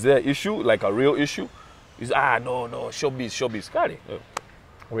problem? Is there an issue, like a real issue? He's no, showbiz. Carry.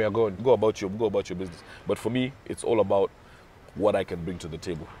 We are good. Go about your business. But for me, it's all about what I can bring to the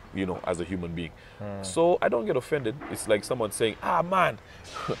table, as a human being. So I don't get offended. It's like someone saying, man,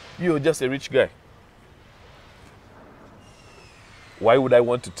 you're just a rich guy. Why would I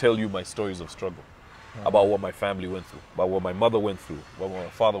want to tell you my stories of struggle? About what my family went through, about what my mother went through, what my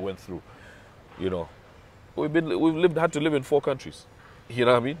father went through. We've had to live in 4 countries. You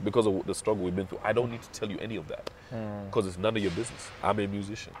know what I mean? Because of the struggle we've been through. I don't need to tell you any of that. Because it's none of your business. I'm a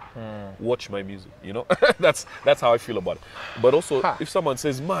musician. Watch my music, That's how I feel about it. But also, if someone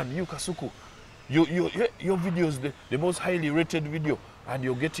says, man, you Kasuku, your video is the most highly rated video, and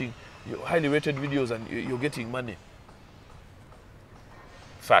you're getting highly rated videos and you're getting money.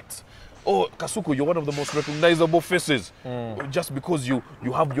 Facts. Oh, Kasuku, you're one of the most recognizable faces. Just because you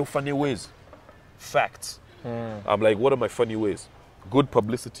have your funny ways. Facts. I'm like, what are my funny ways? Good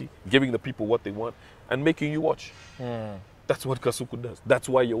publicity, giving the people what they want, and making you watch. That's what Kasuku does. That's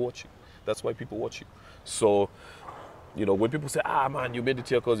why you're watching. That's why people watch you. So, when people say, man, you made it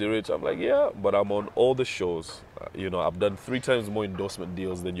here because you're rich, I'm like, yeah, but I'm on all the shows. I've done 3 times more endorsement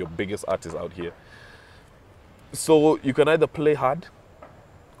deals than your biggest artist out here. So you can either play hard,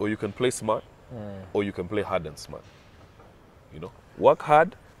 or you can play smart, or you can play hard and smart. Work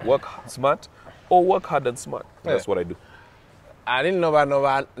hard, work smart, or work hard and smart. That's what I do. I didn't know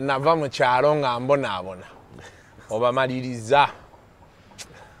nava mu kyalo nga mbonabona oba maliriza.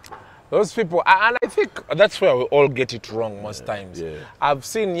 Those people, and I think that's where we all get it wrong most times. Yeah. I've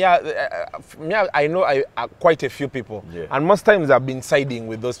seen, I know quite a few people, and most times I've been siding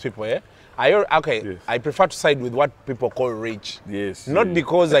with those people. Yes. I prefer to side with what people call rich. Yes. Not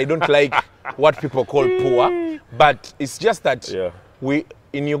because I don't like what people call poor, but it's just that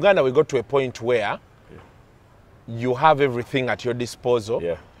in Uganda we got to a point where you have everything at your disposal.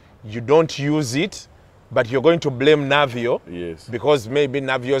 Yeah. You don't use it, but you're going to blame Navio because maybe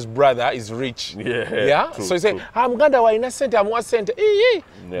Navio's brother is rich. Yeah. True, so you say, I'm Uganda, why innocent? I'm what cent?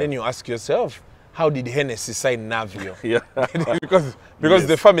 Then you ask yourself, how did Hennessy sign Navio? because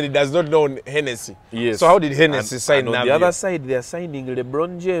the family does not know Hennessy. Yes. So how did Hennessy sign Navio? On the other side, they're signing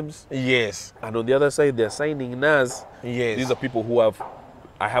LeBron James. Yes. And on the other side, they're signing Nas. Yes. These are people who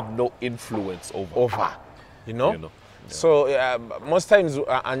I have no influence over. So most times,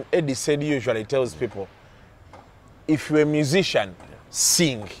 and Eddie said usually tells people, if you're a musician,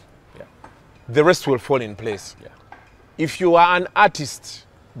 sing. The rest will fall in place. If you are an artist,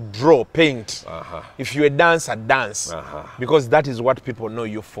 draw, paint. If you're a dancer, dance. Because that is what people know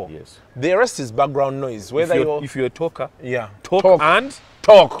you for. Yes. The rest is background noise. Whether if you're a talker, talk and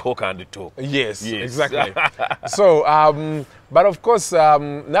talk. Yes, exactly. So, but of course,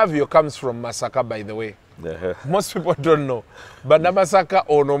 Navio comes from Masaka, by the way. Most people don't know. But Namasaka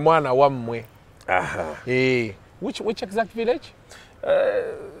ono mwana wamwe. Which exact village?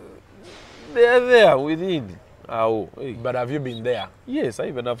 They are there within. Oh, hey. But have you been there? Yes, I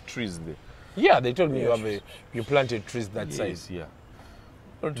even have trees there. Yeah, they told me you planted trees that size. Yeah.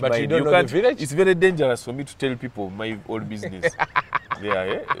 But you don't know the village? It's very dangerous for me to tell people my old business.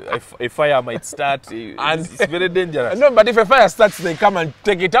 A fire might start. And it's very dangerous. No, but if a fire starts, they come and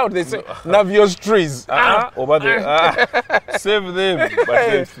take it out. They say, Navio's trees. Over there. Save them.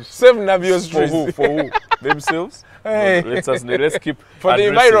 But save Navio's trees. For who? Themselves? Hey. Let's keep for the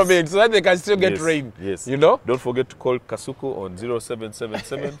environment so that they can still get rain. Yes. You know? Don't forget to call Kasuku on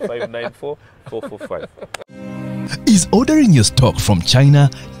 0777 594 445. Is ordering your stock from China,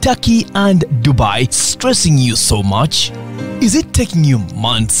 Turkey and Dubai stressing you so much? Is it taking you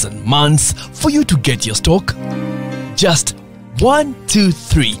months and months for you to get your stock? Just 1, 2,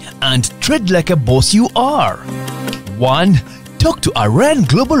 3 and trade like a boss you are. 1. Talk to Iran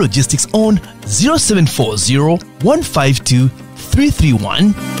Global Logistics on 0740 152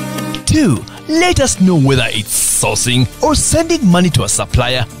 331. 2. Let us know whether it's sourcing or sending money to a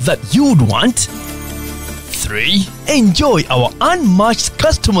supplier that you would want. 3. Enjoy our unmatched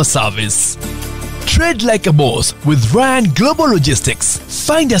customer service. Trade like a boss with Ryan Global Logistics.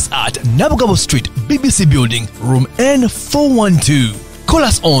 Find us at Nabugabo Street, BBC Building, room N412. Call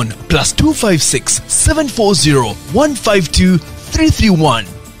us on +256 740 152 331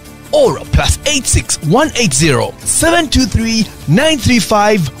 or +86 180 723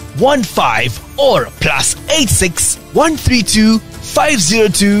 935 15 or +86 132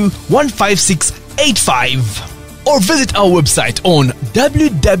 502 156 85 or visit our website on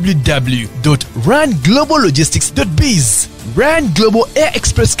www.rangloballogistics.biz. Rand Global Air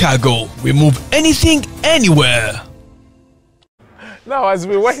Express Cargo. We move anything, anywhere. Now, as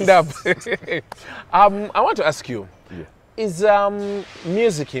we wind up, I want to ask you, is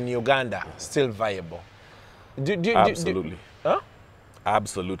music in Uganda still viable? Absolutely. Huh?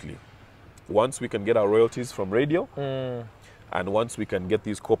 Absolutely. Once we can get our royalties from radio, and once we can get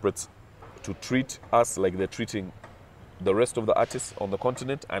these corporates to treat us like they're treating the rest of the artists on the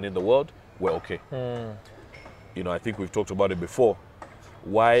continent and in the world, we're okay. You know, I think we've talked about it before.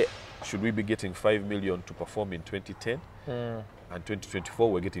 Why should we be getting 5 million to perform in 2010 and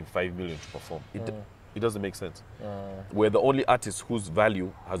 2024 we're getting 5 million to perform? It doesn't make sense. We're the only artists whose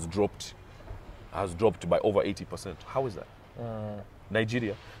value has dropped by over 80%. How is that?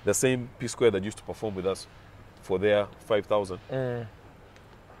 Nigeria, the same P Square that used to perform with us for their 5,000,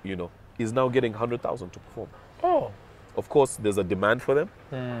 you know, is now getting 100,000 to perform. Oh. Of course, there's a demand for them,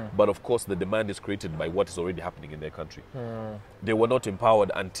 but of course the demand is created by what is already happening in their country. They were not empowered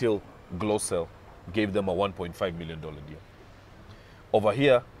until Glocel gave them a $1.5 million deal. Over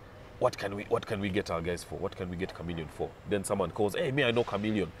here, what can we get our guys for? What can we get Chameleon for? Then someone calls, hey, me, I know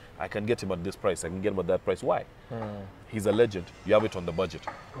Chameleon. I can get him at this price. I can get him at that price. Why? He's a legend. You have it on the budget.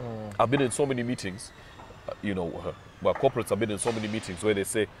 I've been in so many meetings, you know, well, corporates have been in so many meetings where they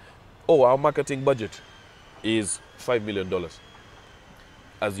say, oh, our marketing budget is $5 million.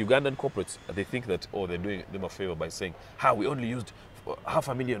 As Ugandan corporates, they think that, oh, they're doing them a favor by saying, we only used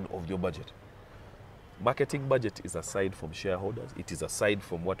 $500,000 of your budget. Marketing budget is aside from shareholders. It is aside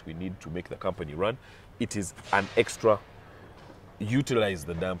from what we need to make the company run. It is an extra. Utilize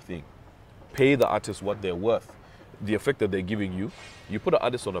the damn thing. Pay the artists what they're worth. The effect that they're giving you, you put an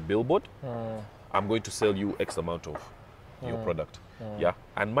artist on a billboard, I'm going to sell you X amount of your product. Yeah,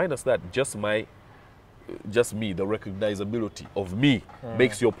 and minus that, just me, the recognizability of me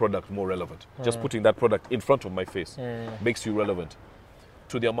makes your product more relevant. Just putting that product in front of my face makes you relevant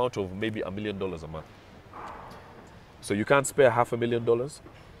to the amount of maybe $1 million a month. So you can't spare $500,000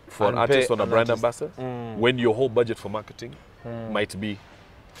 for an artist on a brand ambassador when your whole budget for marketing might be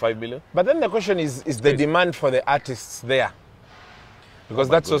 $5 million. But then the question is the demand for the artists there? Because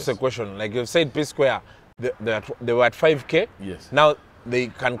that's also a question. Like you've said, P Square, they were at 5K. Yes. Now they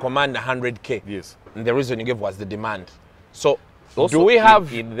can command 100K. Yes. And the reason you gave was the demand. So also do we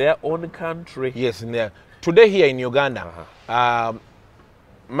have in their own country? Yes, in there. Today here in Uganda,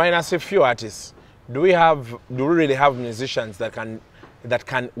 minus a few artists, do we really have musicians that can,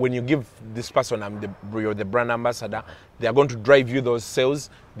 when you give this person you're the brand ambassador, they are going to drive you those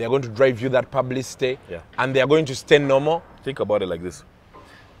sales, they are going to drive you that publicity, and they are going to stay normal? Think about it like this.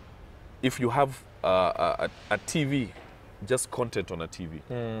 If you have a TV, just content on a TV,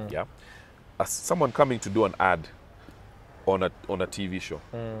 yeah, someone coming to do an ad on a TV show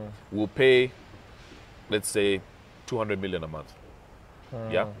will pay, let's say, 200 million a month.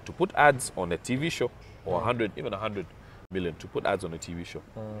 Yeah, to put ads on a TV show, or 100 million to put ads on a TV show.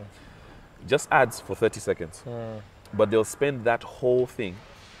 Just ads for 30 seconds. But they'll spend that whole thing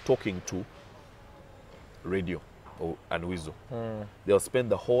talking to radio and Weasel. They'll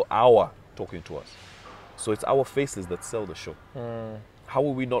spend the whole hour talking to us. So it's our faces that sell the show. How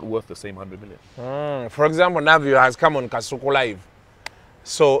are we not worth the same 100 million? For example, Navio has come on Kasuku Live.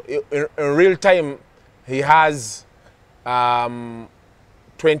 So in real time, he has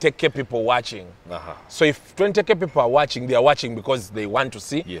 20K people watching. So if 20K people are watching, they are watching because they want to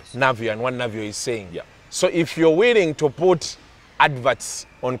see Navio and what Navio is saying. Yeah. So if you're willing to put adverts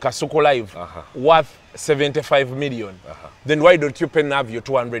on Kasuku Live worth 75 million, then why don't you pay Navio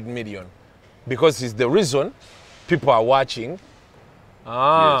 200 million? Because it's the reason people are watching.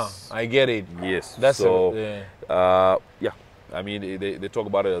 Yes. I get it. Yes. That's so, yeah. I mean, they talk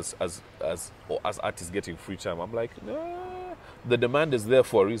about it as artists getting free time. I'm like, nah, the demand is there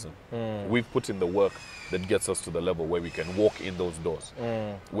for a reason. We've put in the work that gets us to the level where we can walk in those doors,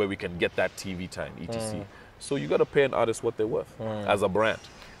 where we can get that TV time, etc. So you got to pay an artist what they're worth as a brand.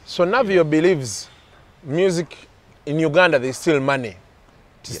 So Navio believes music in Uganda, there's still money.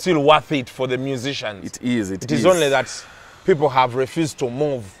 It's still worth it for the musicians. It is. It is only that people have refused to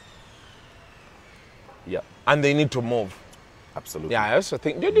move. Yeah. And they need to move. Absolutely. Yeah, I also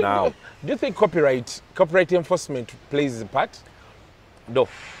think. Do you think copyright enforcement plays a part? No.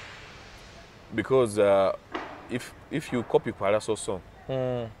 Because if you copy Paraso's song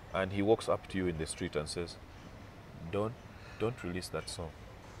and he walks up to you in the street and says, don't release that song,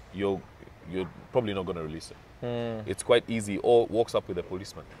 you're probably not going to release it. It's quite easy. Or walks up with a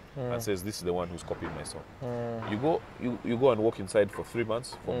policeman and says, this is the one who's copying my song. You go and walk inside for 3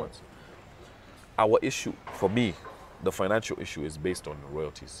 months, 4 months. Our issue, for me, the financial issue is based on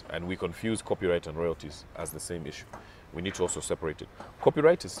royalties, and we confuse copyright and royalties as the same issue. We need to also separate it.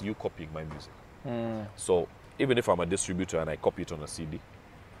 Copyright is you copying my music. So even if I'm a distributor and I copy it on a CD,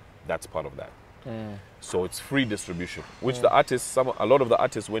 that's part of that. So it's free distribution, which the artists, a lot of the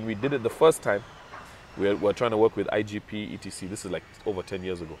artists, when we did it the first time, we were trying to work with IGP, etc. This is like over 10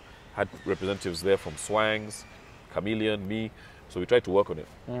 years ago. Had representatives there from Swangs, Chameleon, me. So we tried to work on it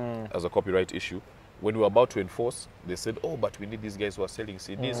as a copyright issue. When we were about to enforce, they said, oh, but we need these guys who are selling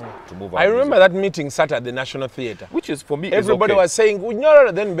CDs to move on. I remember that meeting sat at the National Theatre. Which is, for me, everybody was saying,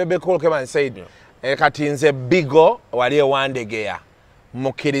 no, then Bebe Cool came and said, Katinze bigo wali wandegeya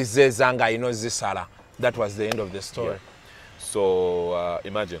mukirize zanga ino zisala. That was the end of the story. So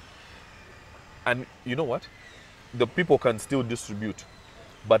imagine. And you know what? The people can still distribute,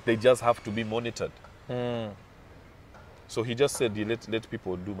 but they just have to be monitored. So he just said, let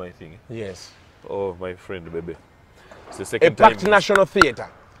people do my thing. Yes. Oh, my friend, Bebe. It's the second time. A packed National Theatre.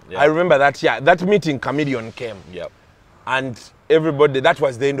 I remember that, that meeting, Chameleon came. And everybody, that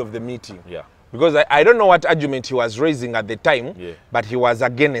was the end of the meeting. Because I don't know what argument he was raising at the time, but he was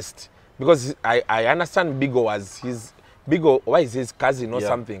against. Because I understand Bigo was Bigo was his cousin or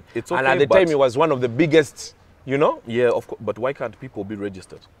something. It's okay, and at the time, he was one of the biggest, you know? Yeah, of course. But why can't people be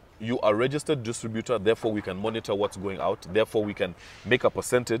registered? You are a registered distributor, therefore we can monitor what's going out, therefore we can make a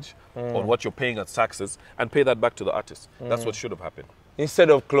percentage on what you're paying as taxes and pay that back to the artist. That's what should have happened. Instead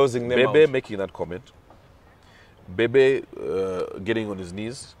of closing them out. Bebe making that comment, Bebe getting on his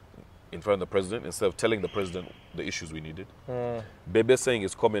knees in front of the president instead of telling the president the issues we needed. Bebe saying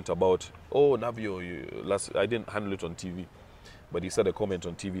his comment about, oh, Navio, I didn't handle it on TV, but he said a comment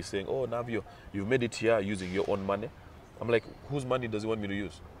on TV saying, oh, Navio, you've made it here using your own money. I'm like, whose money does he want me to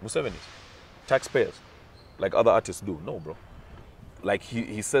use? Museveni's. Taxpayers. Like other artists do. No, bro. Like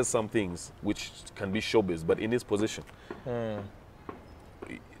he says some things which can be showbiz, but in his position,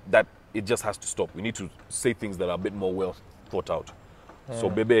 that it just has to stop. We need to say things that are a bit more well thought out. So,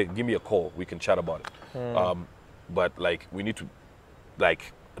 Bebe, give me a call. We can chat about it. But, like, we need to,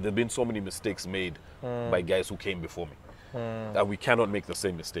 like, there have been so many mistakes made by guys who came before me. And we cannot make the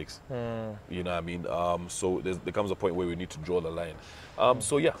same mistakes. You know what I mean? So there comes a point where we need to draw the line.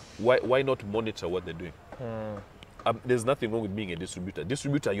 So yeah, why not monitor what they're doing? There's nothing wrong with being a distributor.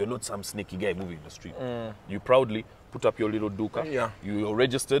 Distributor, you're not some sneaky guy moving in the street. You proudly put up your little duka. You're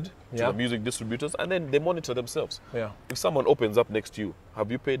registered to the music distributors, and then they monitor themselves. If someone opens up next to you, have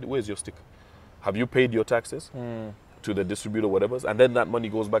you paid? Where's your stick? Have you paid your taxes to the distributor, whatever? And then that money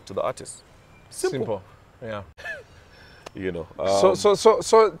goes back to the artist. Simple. Yeah. You know.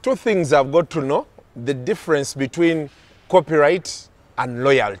 So two things I've got to know: the difference between copyright and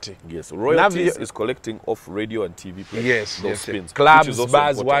loyalty. Yes, royalties is collecting off radio and TV plays. Yes, those spins. Clubs,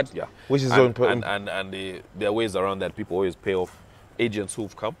 bars, important. what? Yeah. Which is so important. And there are ways around that. People always pay off agents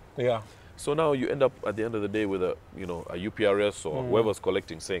who've come. Yeah. So now you end up at the end of the day with a UPRS or whoever's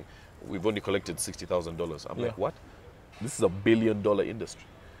collecting saying, we've only collected $60,000. I'm like, what? This is $1 billion industry.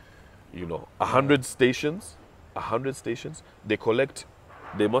 You know, 100 stations,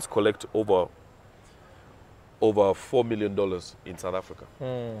 they must collect over $4 million in South Africa.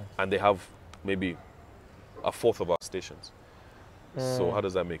 And they have maybe a fourth of our stations. So how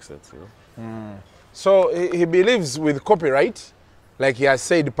does that make sense? You know? So he believes with copyright, like he has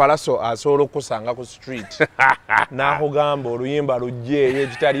said, Palaso asolo kusanga ku street. Naho gamba oluyimba lujje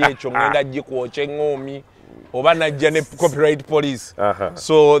ekitali ekyo ngenda gikuoche ngomi oba najja ne copyright police.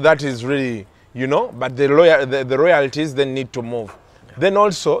 So that is really, you know, but the royalties then need to move. Then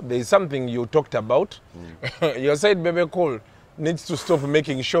also there is something you talked about. You said Bebe Cool needs to stop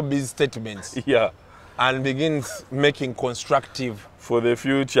making showbiz statements. Yeah. And begins making constructive for the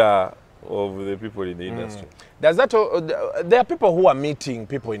future of the people in the industry. Does that? There are people who are meeting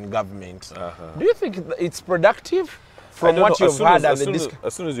people in government. Do you think it's productive from what you've heard? As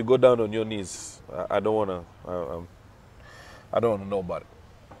soon as you go down on your knees, I don't wanna. I don't want to know about it.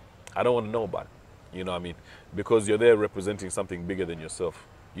 I don't want to know about it. You know what I mean? Because you're there representing something bigger than yourself.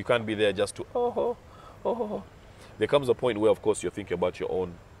 You can't be there just to There comes a point where, of course, you're thinking about your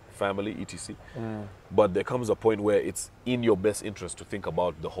own family, etc. But there comes a point where it's in your best interest to think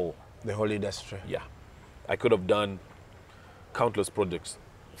about the whole industry. Yeah. I could have done countless projects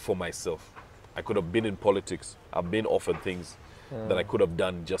for myself. I could have been in politics. I've been offered things that I could have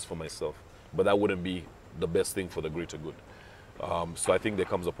done just for myself. But that wouldn't be the best thing for the greater good. So I think there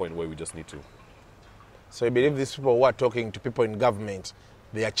comes a point where we just need to. So you believe these people who are talking to people in government,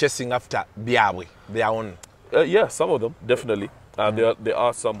 they are chasing after Biawe, their own? Yeah, some of them, definitely. There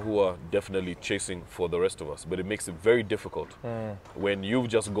are some who are definitely chasing for the rest of us, but it makes it very difficult when you've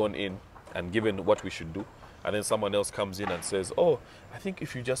just gone in and given what we should do, and then someone else comes in and says, oh, I think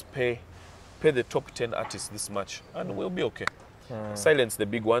if you just pay the top 10 artists this much, and we'll be okay. Silence the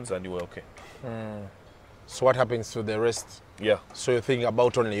big ones and you're okay. So what happens to the rest? Yeah. So you think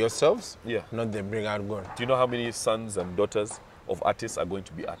about only yourselves? Yeah. Not the bring out gun. Do you know how many sons and daughters of artists are going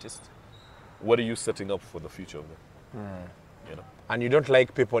to be artists? What are you setting up for the future of them? You know? And you don't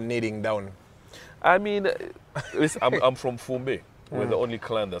like people kneeling down? I mean, I'm from Fumbe. We're the only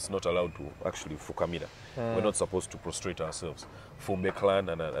clan that's not allowed to actually fukamira. We're not supposed to prostrate ourselves. Fumbe clan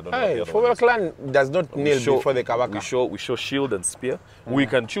and I don't know. Hey, Fumbe clan does not kneel before the Kabaka. We show shield and spear. We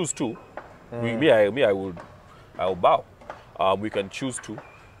can choose to. I'll bow. We can choose to,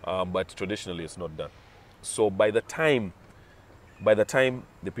 but traditionally it's not done. So by the time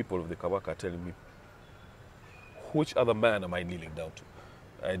the people of the Kabaka are telling me, which other man am I kneeling down to?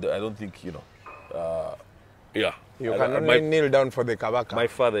 I don't think, you know, yeah. You can only kneel down for the Kabaka. My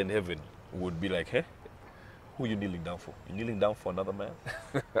Father in heaven would be like, hey, who are you kneeling down for? You kneeling down for another man?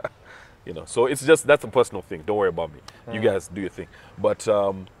 You know, so it's just, that's a personal thing. Don't worry about me. You guys do your thing. But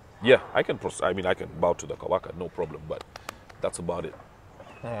yeah, I can bow to the Kabaka, no problem, but that's about it.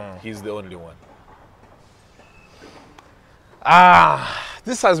 He's the only one.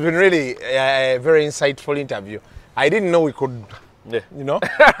 This has been really a very insightful interview. I didn't know we could, you know,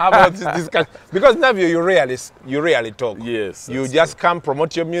 have all this discussion. Because Navio, you really talk. Yes. You just come,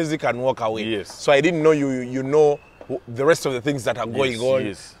 promote your music and walk away. Yes. So I didn't know you know the rest of the things that are going on.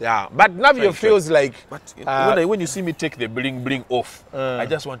 Yes. Yeah. But Navio feels like... But when you see me take the bling off, I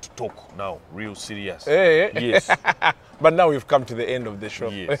just want to talk now, real serious. Yes. But now we've come to the end of the show.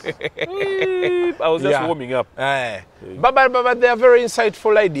 Yes. I was just warming up. But they are very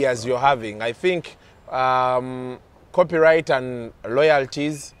insightful ideas you're having. I think copyright and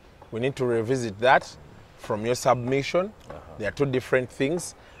loyalties, we need to revisit that from your submission. They are two different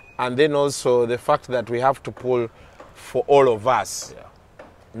things. And then also the fact that we have to pull for all of us,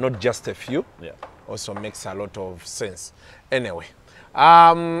 not just a few, also makes a lot of sense. Anyway,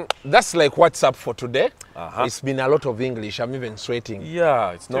 that's like what's up for today. It's been a lot of English. I'm even sweating.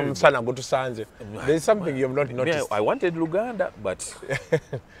 Yeah, it's no, there's something you have not noticed. I wanted Luganda, but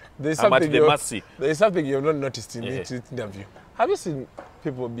there's something you have not noticed in this interview. Have you seen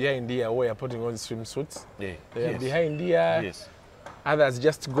people behind here who are putting on swimsuits? They are behind here. Yes. Others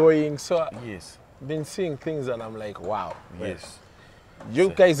just going. So yes, been seeing things and I'm like, wow. Yes. You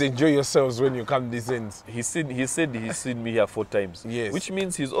guys enjoy yourselves when you come these ends. He said he's seen me here 4 times. Yes. Which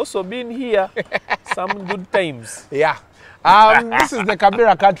means he's also been here some good times. Yeah. This is the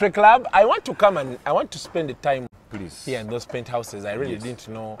Kabira Country Club. I want to come and I want to spend the time here in those penthouses. I really didn't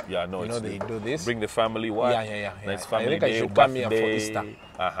know. Yeah, no, you know they do this. Bring the family. What? Yeah. Nice family. I think day, I should come here for Easter.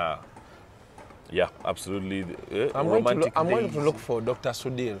 Yeah, absolutely. I'm going to look for Dr.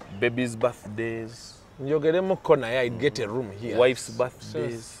 Sudil. Baby's birthdays. I'd get a room here. Wife's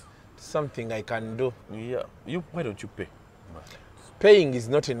birthdays. Something I can do. Yeah. Why don't you pay? Paying is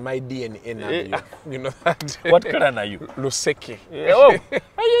not in my DNA. You know that. What clan are you? Luseke. Oh.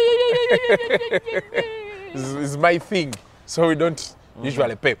 It's my thing. So we don't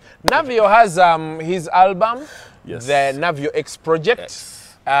usually pay. Navio has his album, the Navio X Project.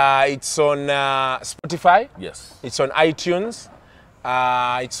 It's on Spotify. Yes. It's on iTunes.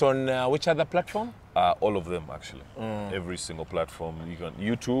 It's on which other platform? All of them, actually. Every single platform. You can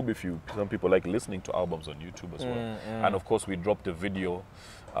YouTube, if you, some people like listening to albums on YouTube as well. And of course, we dropped a video,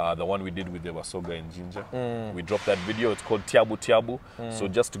 the one we did with the Wasoga and Ginger. We dropped that video. It's called Tiabu Tiabu. So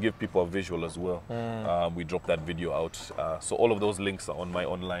just to give people a visual as well, we dropped that video out. So all of those links are on my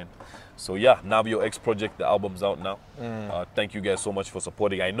online. So yeah, Navio X Project, the album's out now. Thank you guys so much for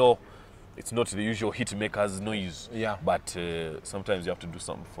supporting. I know it's not the usual hit makers noise, but sometimes you have to do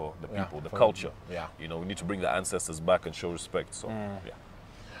something for the people, the culture. You know, we need to bring the ancestors back and show respect. So yeah.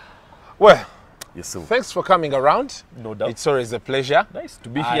 Well, yes, sir. Thanks for coming around. No doubt. It's always a pleasure. Nice to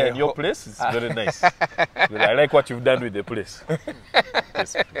be here in your place. It's very nice. I like what you've done with the place.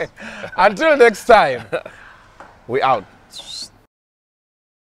 Yes, Until next time, we out.